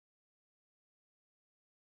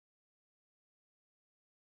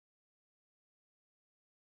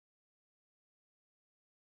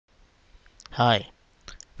Hi,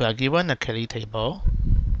 we are given a Kelly table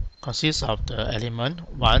consists of the element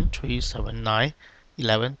 1, 3, 7, 9,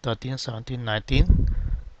 11, 13, 17, 19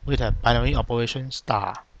 with a binary operation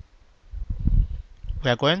star. We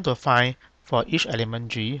are going to find for each element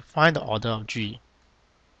G, find the order of G.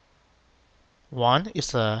 1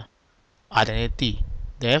 is a identity,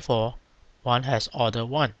 therefore 1 has order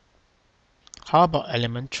 1. How about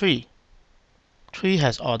element 3? 3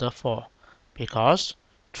 has order 4 because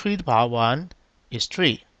 3 to the power 1 is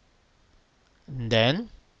 3. And then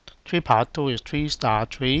 3 power 2 is 3 star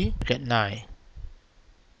 3, you get 9.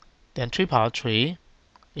 Then 3 power 3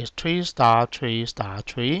 is 3 star 3 star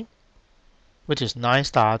 3, which is 9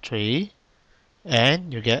 star 3,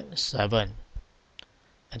 and you get 7.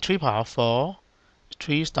 And 3 power 4 is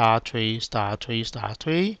 3 star 3 star 3 star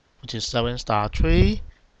 3, which is 7 star 3,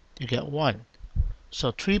 you get 1.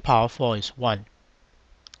 So 3 power 4 is 1.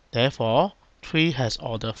 Therefore, 3 has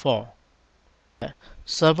order 4.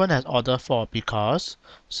 7 has order 4 because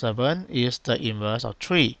 7 is the inverse of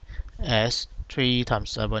 3, as 3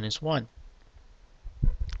 times 7 is 1.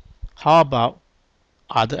 How about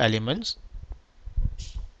other elements?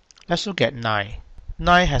 Let's look at 9.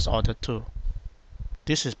 9 has order 2.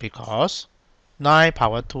 This is because 9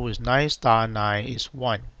 power 2 is 9 star 9 is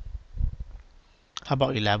 1. How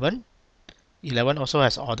about 11? 11 also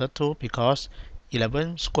has order 2 because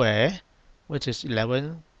 11 square, which is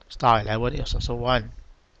 11 star 11, is also 1.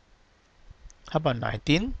 How about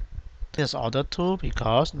 19? This is order 2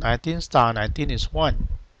 because 19 star 19 is 1.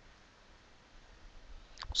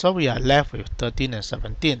 So we are left with 13 and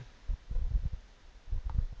 17.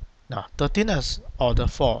 Now 13 has order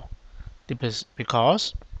 4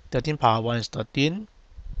 because 13 power 1 is 13.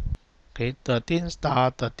 Okay, 13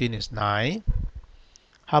 star 13 is 9.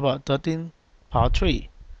 How about 13 power 3?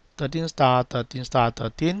 13 star 13 star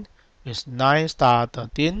 13 is 9 star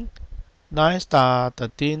 13. 9 star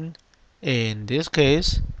 13 in this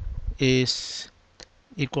case is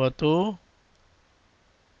equal to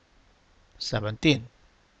 17.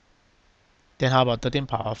 Then how about 13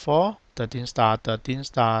 power 4? 13 star 13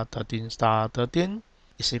 star 13 star 13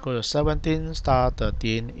 is equal to 17 star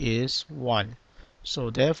 13 is 1. So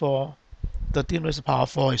therefore 13 raised to the power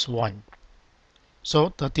 4 is 1. So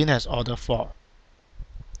 13 has order 4.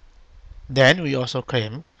 Then we also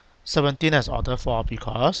claim 17 has order 4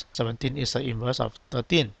 because 17 is the inverse of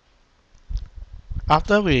 13.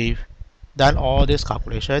 After we've done all this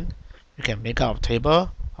calculation, we can make out a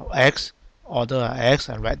table of x, order of x,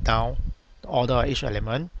 and write down the order of each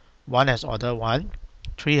element. 1 has order 1,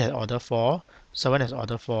 3 has order 4, 7 has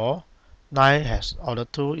order 4, 9 has order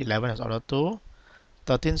 2, 11 has order 2,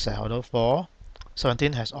 13 has order 4,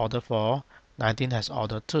 17 has order 4, 19 has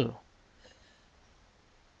order 2.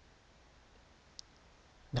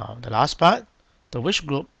 Now the last part, the which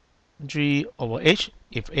group G over H,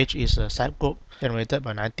 if H is a subgroup generated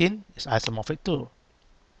by 19, is isomorphic to.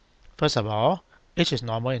 First of all, H is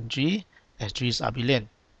normal in G as G is abelian.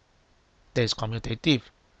 That is commutative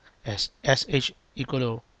as SH equal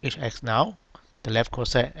to HX now, the left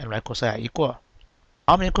coset and right coset are equal.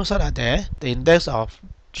 How many cosets are there? The index of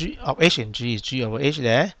H in G is G over H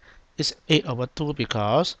there. It's 8 over 2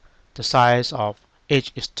 because the size of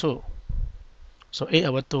H is 2. So 8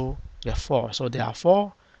 over 2, you have 4. So there are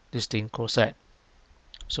 4 distinct cosets.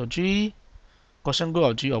 So G, quotient group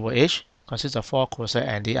of G over H consists of 4 cosets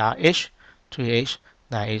and they are H, 3H,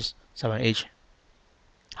 9H, 7H.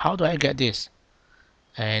 How do I get this?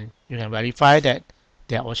 And you can verify that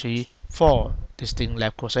there are actually 4 distinct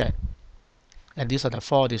left cosets. And these are the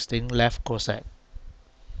 4 distinct left cosets.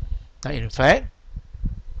 Now in fact,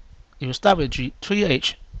 if you start with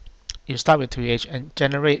 3H, you start with 3H and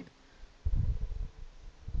generate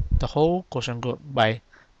the whole quotient group by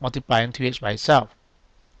multiplying 3H by itself.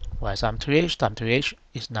 For example, 3H times 3H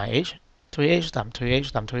is 9H. 3H times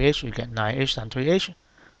 3H times 3H, you get 9H times 3H,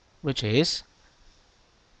 which is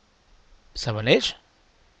 7H.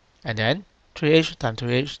 And then 3H times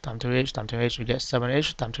 3H times 3H times 3H, you get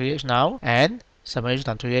 7H times 3H now. And 7H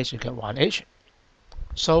times 3H, you get 1H.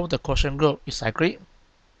 So the quotient group is cyclic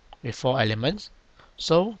with 4 elements.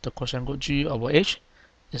 So the quotient group G over H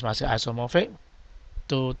is must be isomorphic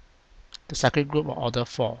to the cyclic group of order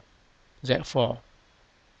 4, Z4,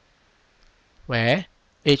 where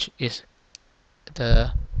H is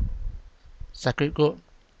the cyclic group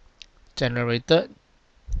generated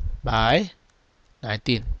by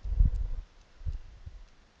 19.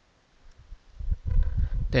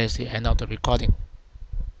 That is the end of the recording.